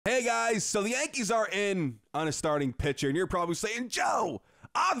Hey guys, so the Yankees are in on a starting pitcher, and you're probably saying, Joe,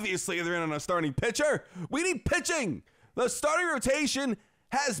 obviously they're in on a starting pitcher. We need pitching. The starting rotation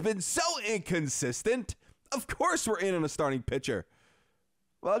has been so inconsistent. Of course we're in on a starting pitcher.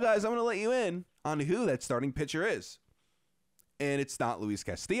 Well, guys, I'm going to let you in on who that starting pitcher is. And it's not Luis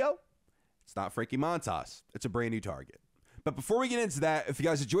Castillo. It's not Frankie Montas. It's a brand new target. But before we get into that, if you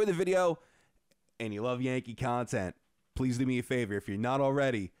guys enjoyed the video and you love Yankee content, please do me a favor. If you're not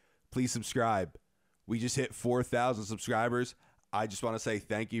already, please subscribe. We just hit 4,000 subscribers. I just want to say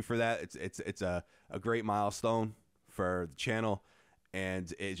thank you for that. It's a great milestone for the channel,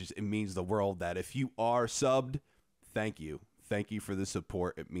 and it means the world that if you are subbed, thank you. Thank you for the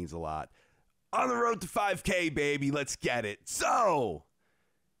support. It means a lot. On the road to 5K, baby. Let's get it. So,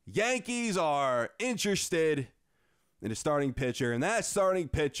 Yankees are interested in a starting pitcher, and that starting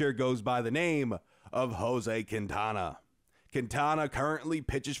pitcher goes by the name of Jose Quintana. Quintana currently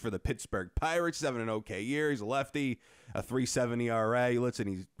pitches for the Pittsburgh Pirates, having an okay year. He's a lefty, a 3.70 ERA.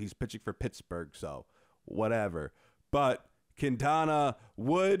 Listen, he's pitching for Pittsburgh, so whatever. But Quintana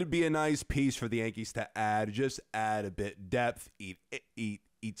would be a nice piece for the Yankees to add. Just add a bit depth, eat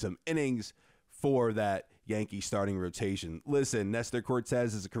some innings for that Yankee starting rotation. Listen, Nestor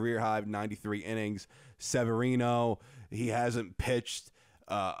Cortez is a career high of 93 innings. Severino, he hasn't pitched,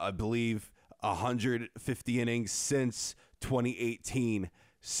 I believe, 150 innings since 2018.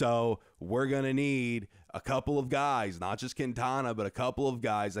 So we're going to need a couple of guys, not just Quintana, but a couple of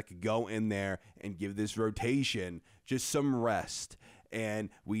guys that could go in there and give this rotation just some rest. And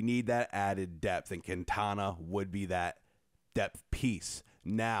we need that added depth, and Quintana would be that depth piece.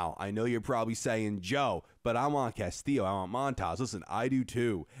 Now, I know you're probably saying, Joe, but I want Castillo, I want Montas. Listen, I do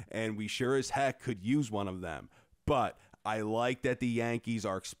too, and we sure as heck could use one of them. But I like that the Yankees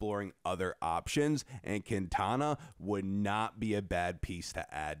are exploring other options, and Quintana would not be a bad piece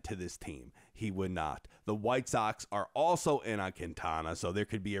to add to this team. He would not. The White Sox are also in on Quintana, so there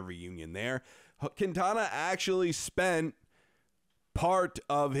could be a reunion there. Quintana actually spent part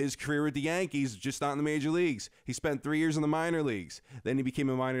of his career with the Yankees, just not in the major leagues. He spent 3 years in the minor leagues. Then he became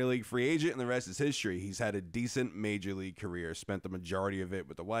a minor league free agent, and the rest is history. He's had a decent major league career, spent the majority of it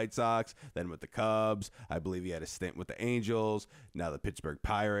with the White Sox, then with the Cubs. I believe he had a stint with the Angels, now the Pittsburgh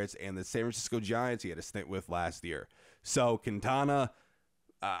Pirates, and the San Francisco Giants he had a stint with last year. So Quintana,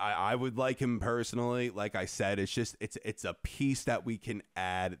 I would like him personally. Like I said, it's a piece that we can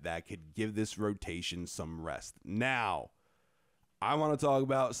add that could give this rotation some rest. Now, I want to talk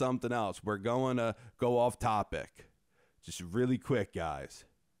about something else. We're going to go off topic. Just really quick, guys.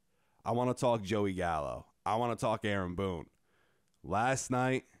 I want to talk Joey Gallo. I want to talk Aaron Boone. Last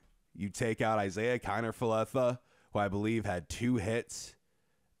night, you take out Isaiah Kiner-Falefa, who I believe had 2 hits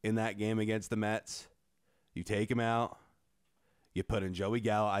in that game against the Mets. You take him out. You put in Joey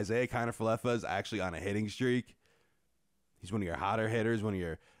Gallo. Isaiah Kiner-Falefa is actually on a hitting streak. He's one of your hotter hitters, one of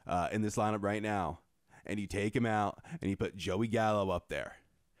your in this lineup right now. And you take him out, and you put Joey Gallo up there.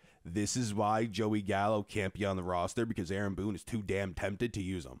 This is why Joey Gallo can't be on the roster, because Aaron Boone is too damn tempted to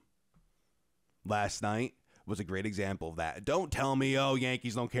use him. Last night was a great example of that. Don't tell me, oh,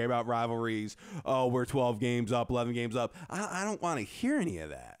 Yankees don't care about rivalries. Oh, we're 12 games up, 11 games up. I don't want to hear any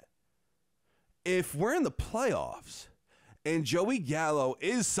of that. If we're in the playoffs, and Joey Gallo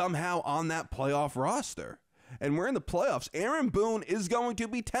is somehow on that playoff roster, and we're in the playoffs, Aaron Boone is going to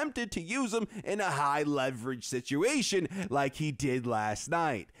be tempted to use him in a high leverage situation like he did last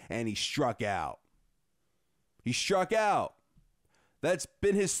night. And he struck out. He struck out. That's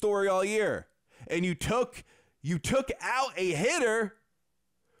been his story all year. And you took out a hitter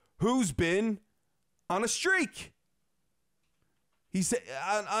who's been on a streak. He's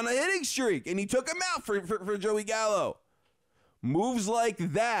on a hitting streak, and he took him out for Joey Gallo. Moves like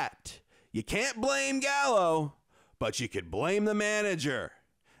that. You can't blame Gallo, but you could blame the manager.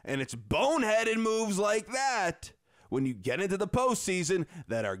 And it's boneheaded moves like that when you get into the postseason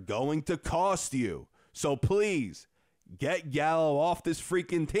that are going to cost you. So please, get Gallo off this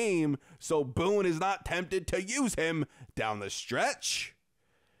freaking team so Boone is not tempted to use him down the stretch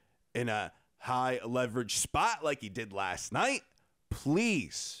in a high leverage spot like he did last night.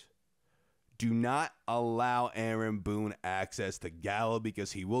 Please do not allow Aaron Boone access to Gallo,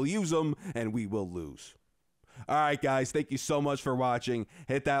 because he will use him and we will lose. All right, guys, thank you so much for watching.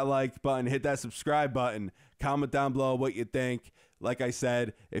 Hit that like button, hit that subscribe button, comment down below what you think. Like I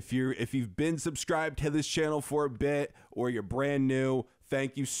said, if you've been subscribed to this channel for a bit, or you're brand new,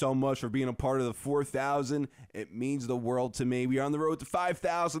 thank you so much for being a part of the 4,000. It means the world to me. We are on the road to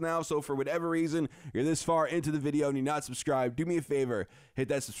 5,000 now, so for whatever reason you're this far into the video and you're not subscribed, do me a favor, hit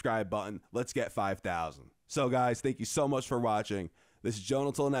that subscribe button. Let's get 5,000. So guys, thank you so much for watching. This is Joe.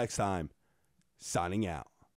 Until next time, signing out.